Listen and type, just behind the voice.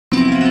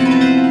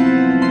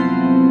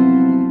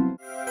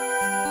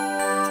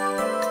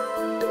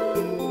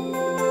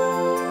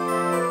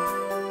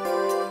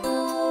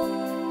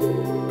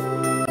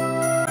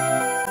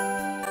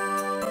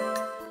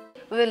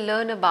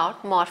learn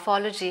about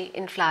morphology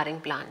in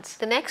flowering plants.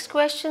 The next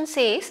question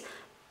says,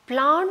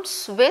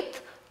 plants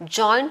with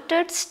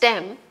jointed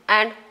stem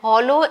and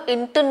hollow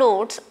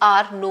internodes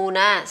are known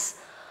as.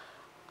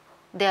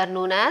 They are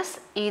known as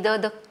either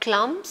the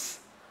clumps,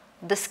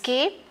 the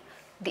scape,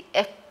 the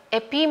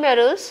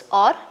epimerals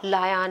or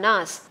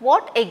lianas.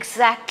 What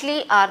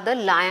exactly are the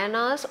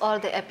lianas or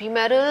the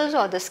epimerals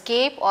or the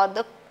scape or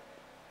the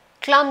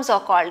clumps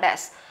are called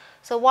as?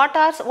 So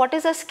what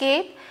is a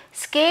scape?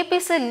 Scape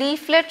is a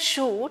leafless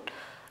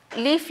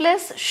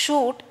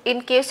shoot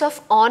in case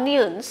of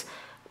onions,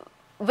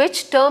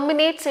 which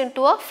terminates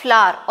into a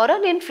flower or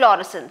an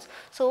inflorescence.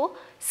 So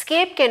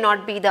scape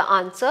cannot be the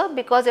answer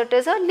because it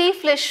is a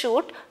leafless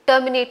shoot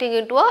terminating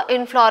into a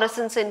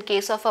inflorescence in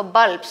case of a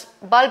bulbs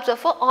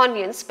of a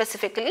onion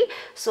specifically.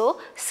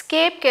 So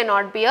scape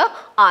cannot be a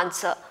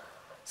answer.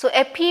 So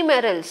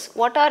epimerals,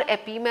 what are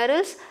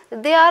epimerals?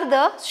 They are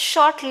the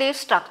short leaf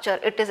structure.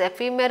 It is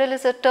ephemeral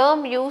is a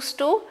term used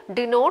to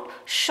denote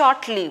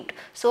short lived.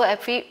 So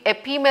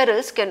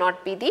epimerals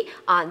cannot be the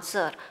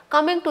answer.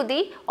 Coming to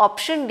the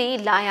option D,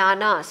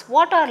 lianas.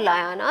 What are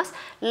lianas?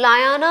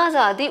 Lianas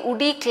are the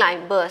woody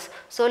climbers.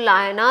 So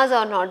lianas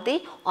are not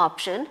the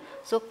option.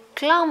 So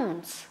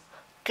clumps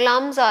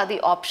are the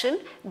option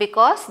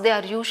because they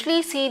are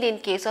usually seen in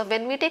case of,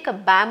 when we take a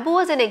bamboo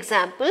as an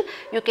example,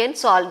 you can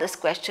solve this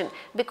question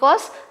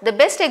because the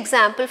best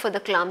example for the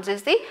clumps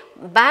is the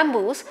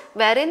bamboos,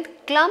 wherein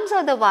clumps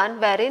are the one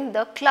wherein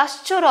the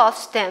cluster of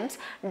stems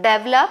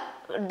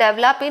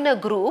develop in a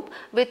group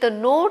with the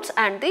nodes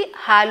and the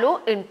hollow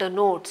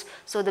internodes.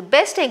 So the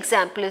best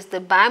example is the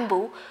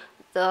bamboo.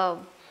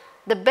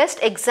 The best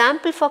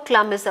example for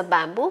clump is a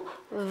bamboo.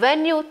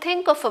 When you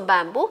think of a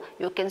bamboo,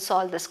 you can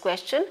solve this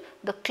question.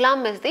 The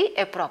clump is the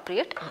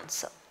appropriate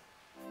answer.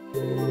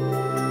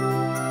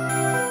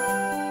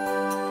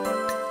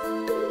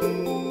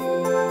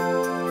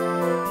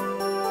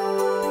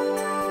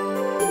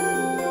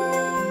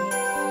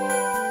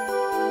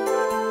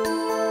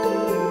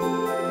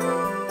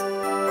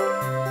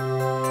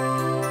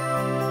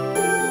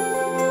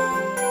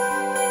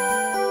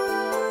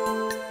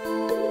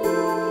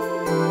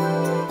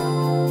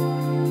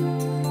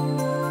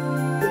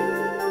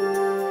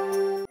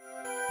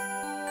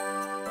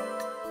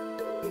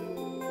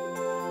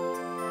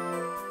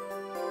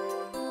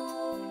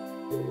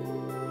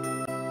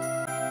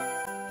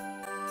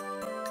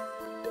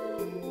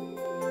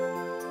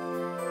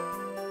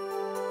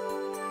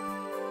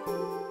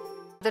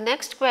 The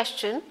next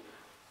question,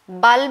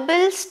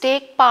 bulbils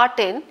take part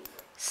in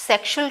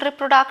sexual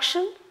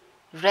reproduction,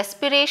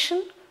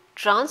 respiration,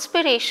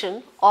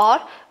 transpiration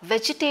or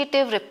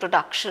vegetative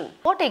reproduction.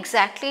 What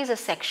exactly is a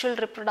sexual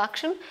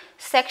reproduction?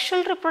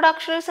 Sexual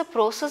reproduction is a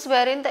process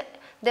wherein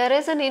there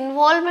is an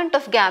involvement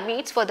of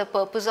gametes for the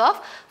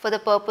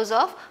purpose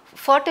of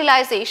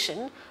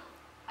fertilization,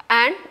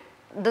 and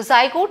the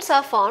zygotes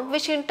are formed,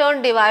 which in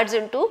turn divides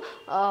into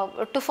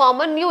to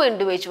form a new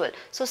individual.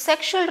 So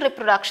sexual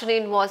reproduction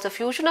involves the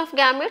fusion of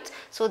gametes.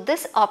 So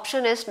this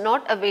option is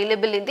not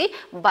available in the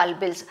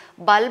bulbils.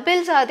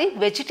 Bulbils are the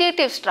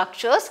vegetative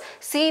structures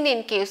seen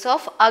in case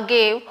of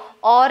agave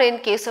or in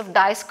case of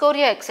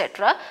Dioscorea,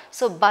 etc.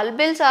 So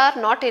bulbils are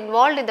not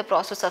involved in the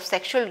process of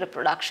sexual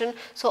reproduction.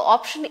 So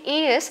option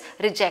A is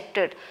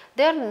rejected.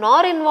 They are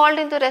not involved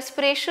in the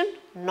respiration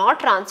nor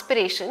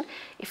transpiration.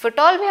 If at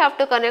all we have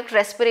to connect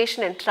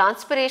respiration and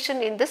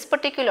transpiration in this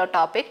particular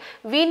topic,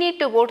 we need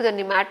to go to the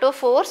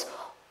nematophores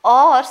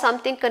or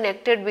something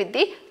connected with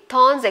the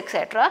thorns,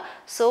 etc.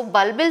 So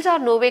bulbils are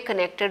no way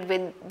connected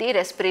with the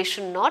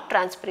respiration nor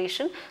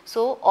transpiration.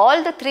 So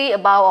all the three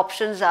above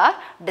options are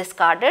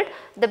discarded.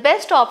 The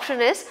best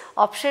option is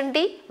option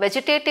D,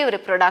 vegetative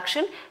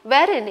reproduction,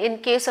 wherein in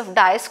case of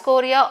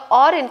Dioscorea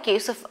or in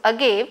case of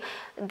agave,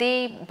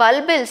 the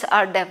bulbils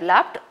are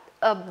developed.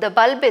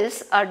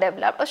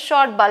 A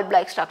short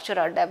bulb-like structure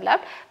are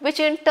developed, which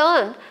in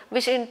turn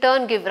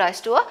give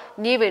rise to a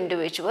new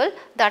individual.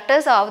 That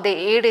is how they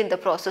aid in the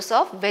process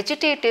of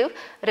vegetative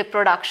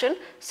reproduction.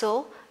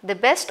 So the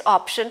best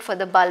option for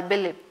the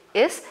bulbil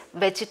is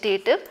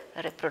vegetative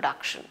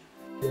reproduction.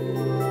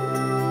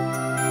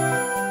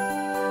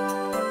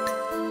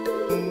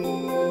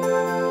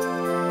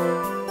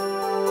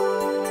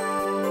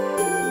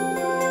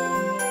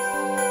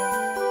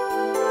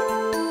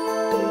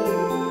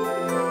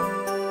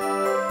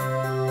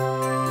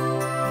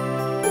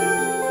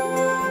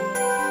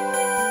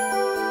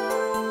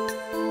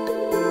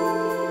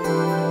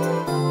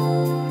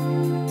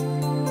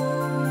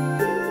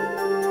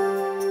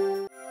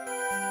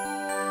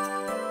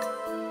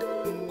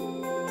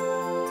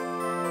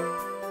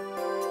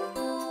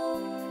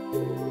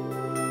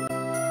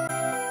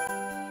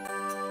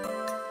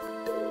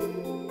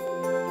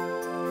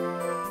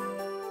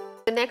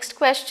 The next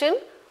question,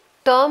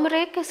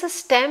 turmeric is a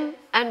stem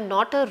and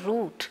not a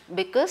root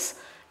because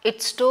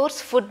it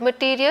stores food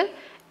material,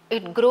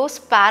 it grows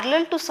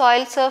parallel to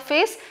soil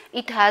surface,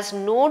 it has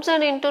nodes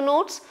and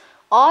internodes,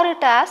 or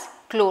it has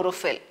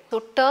chlorophyll.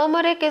 So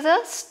turmeric is a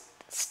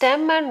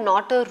stem and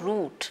not a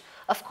root.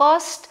 Of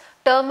course,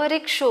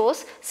 turmeric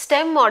shows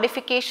stem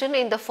modification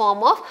in the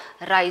form of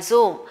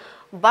rhizome,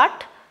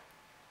 but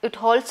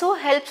it also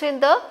helps in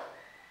the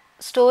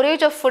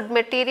storage of food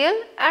material,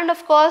 and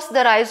of course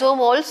the rhizome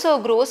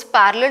also grows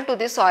parallel to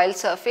the soil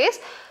surface.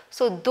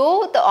 So,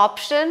 though the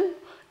option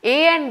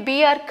A and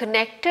B are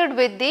connected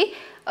with the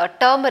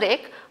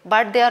turmeric,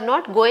 but they are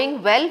not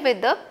going well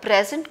with the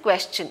present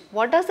question.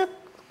 What does the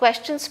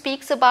question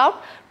speaks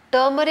about?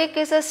 Turmeric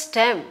is a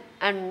stem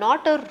and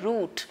not a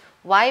root.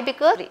 Why?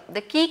 Because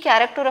the key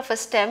character of a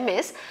stem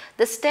is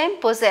the stem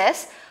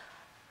possess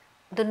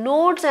the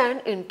nodes and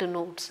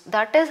internodes.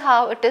 That is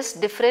how it is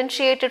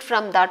differentiated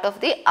from that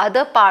of the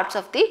other parts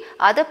of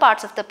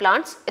the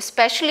plants,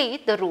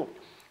 especially the root.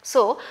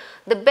 So,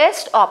 the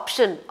best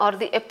option or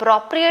the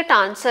appropriate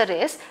answer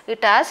is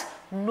it has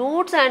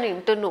nodes and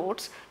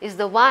internodes is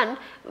the one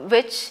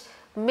which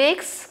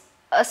makes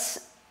a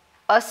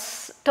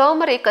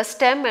turmeric a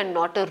stem and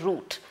not a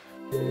root.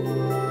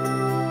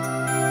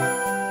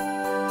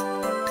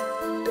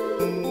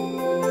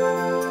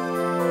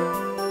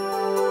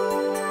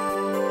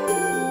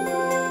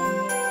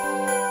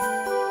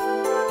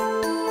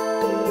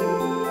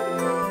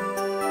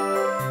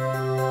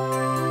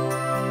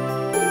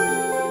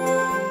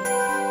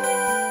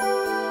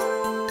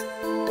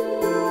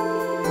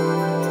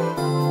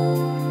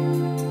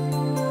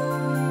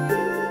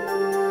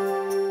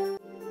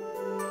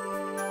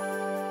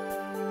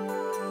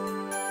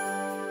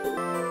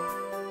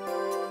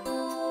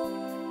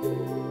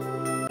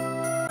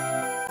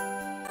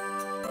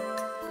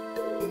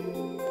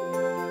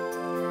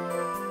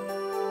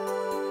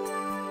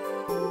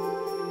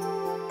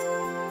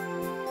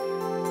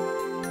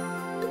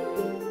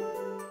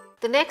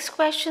 The next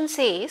question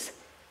says,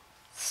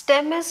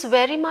 stem is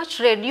very much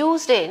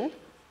reduced in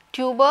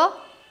tuber,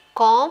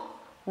 corm,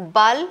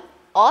 bulb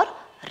or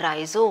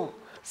rhizome.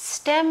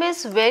 Stem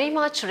is very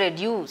much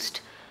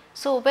reduced.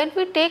 So, when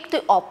we take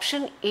the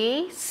option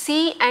A,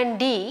 C and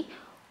D,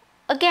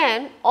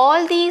 again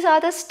all these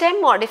are the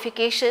stem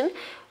modification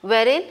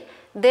wherein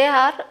they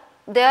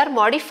are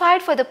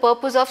modified for the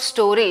purpose of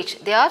storage.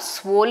 They are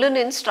swollen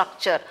in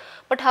structure.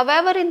 But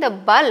however, in the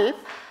bulb,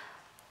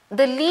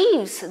 the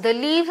leaves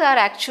are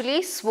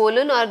actually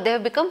swollen or they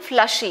have become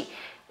fleshy.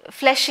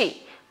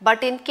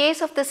 But in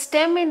case of the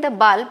stem in the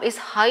bulb is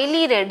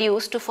highly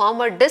reduced to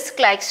form a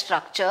disc-like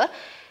structure.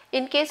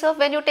 In case of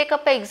when you take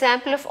up an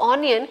example of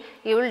onion,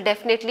 you will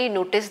definitely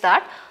notice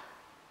that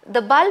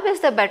the bulb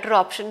is the better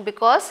option,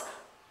 because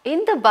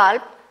in the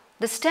bulb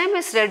the stem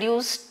is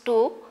reduced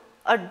to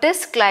a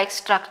disc-like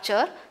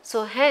structure.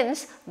 So,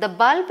 hence the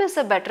bulb is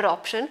a better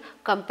option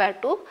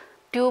compared to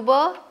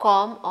tuber,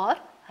 corm or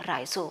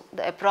rhizome.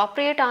 The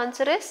appropriate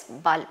answer is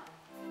bulb.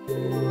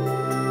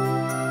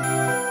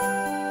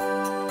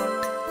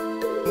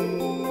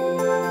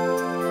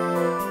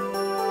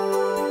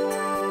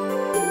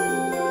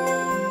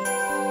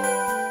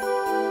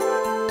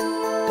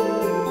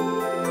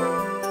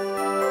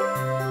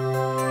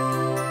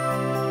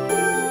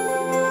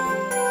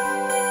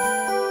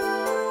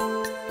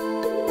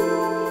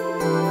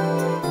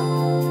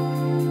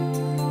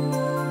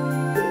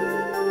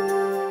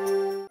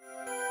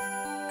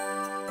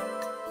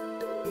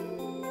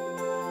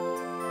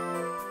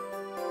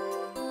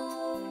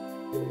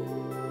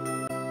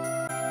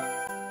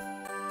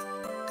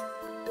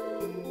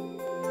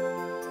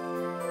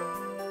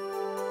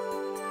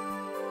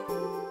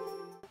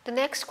 The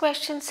next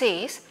question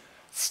says,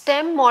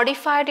 stem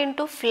modified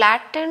into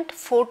flattened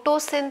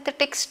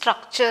photosynthetic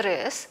structure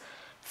is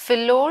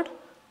phylloid,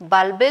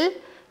 bulbil,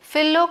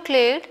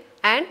 phylloclade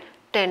and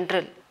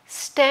tendril.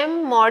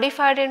 Stem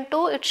modified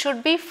into, it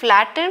should be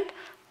flattened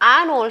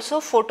and also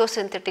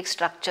photosynthetic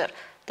structure.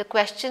 The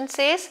question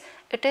says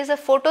it is a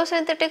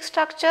photosynthetic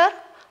structure,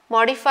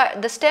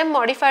 the stem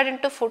modified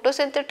into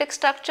photosynthetic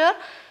structure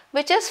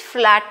which is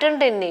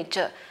flattened in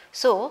nature.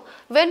 So,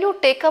 when you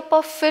take up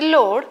a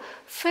phylloid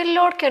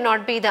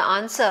cannot be the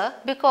answer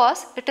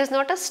because it is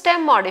not a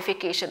stem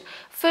modification.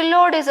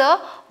 Phylloid is a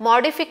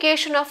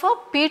modification of a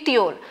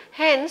petiole.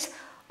 Hence,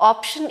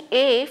 option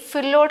A,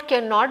 phylloid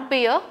cannot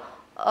be a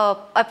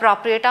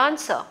appropriate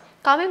answer.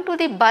 Coming to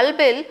the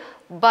bulbil,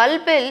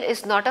 bulbil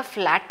is not a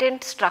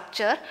flattened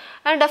structure,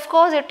 and of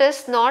course it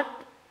is not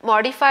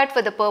modified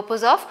for the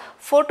purpose of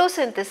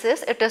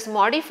photosynthesis, it is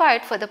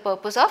modified for the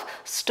purpose of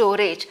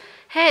storage.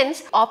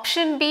 Hence,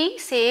 option B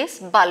says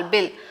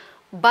bulbil.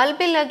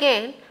 Bulbil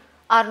again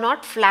are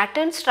not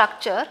flattened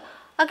structure,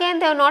 again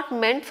they are not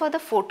meant for the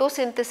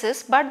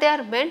photosynthesis, but they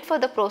are meant for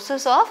the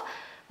process of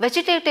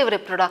vegetative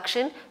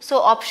reproduction. So,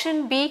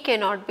 option B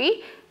cannot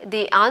be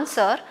the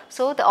answer.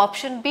 So, the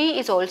option B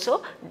is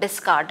also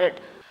discarded.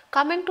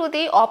 Coming to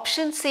the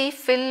option C,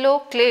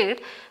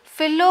 phylloclade.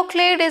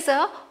 Phylloclade is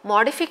a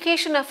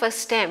modification of a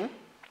stem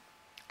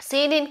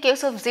seen in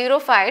case of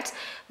xerophytes,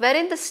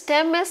 wherein the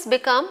stem has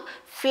become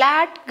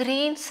flat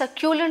green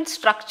succulent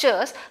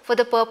structures for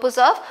the purpose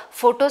of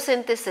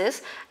photosynthesis,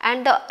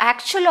 and the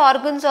actual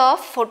organs of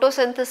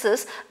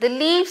photosynthesis, the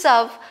leaves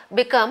have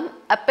become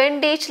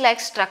appendage like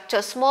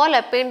structure, small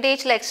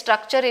appendage like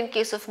structure in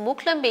case of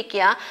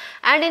Muclumbacea,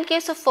 and in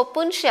case of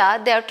Fopuntia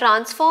they are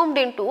transformed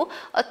into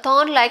a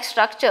thorn like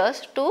structures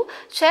to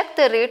check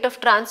the rate of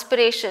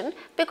transpiration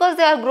because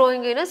they are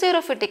growing in a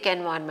xerophytic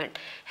environment.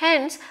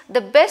 Hence,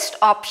 the best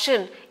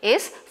option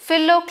is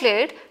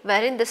phylloclade,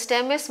 wherein the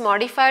stem is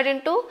modified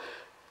into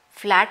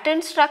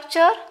flattened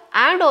structure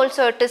and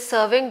also it is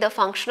serving the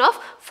function of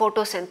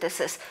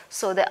photosynthesis.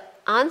 So, the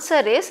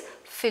answer is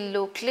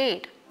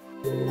phylloclade.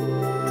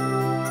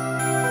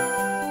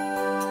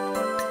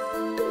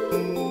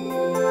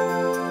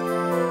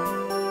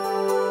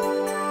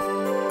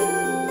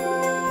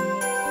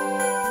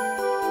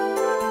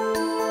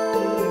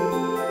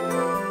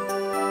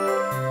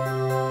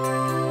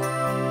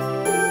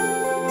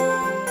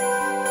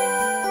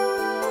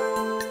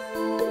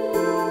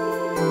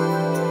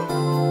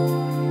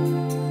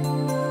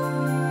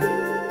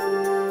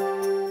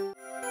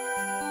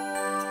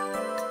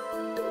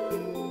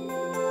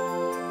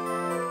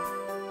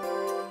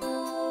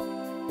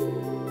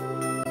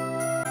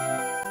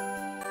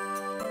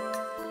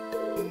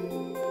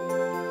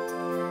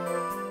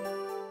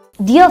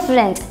 Dear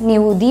friends,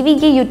 ನೀವು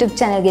ದಿವಿಗೆ YouTube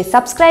ಚಾನಲ್ಗೆ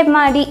subscribe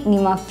ಮಾಡಿ,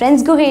 ನಿಮ್ಮ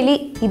ಫ್ರೆಂಡ್ಸ್ಗೂ ಹೇಳಿ,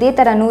 ಇದೇ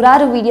ಥರ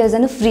ನೂರಾರು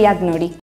ವೀಡಿಯೋಸನ್ನು ಫ್ರೀಯಾಗಿ ನೋಡಿ.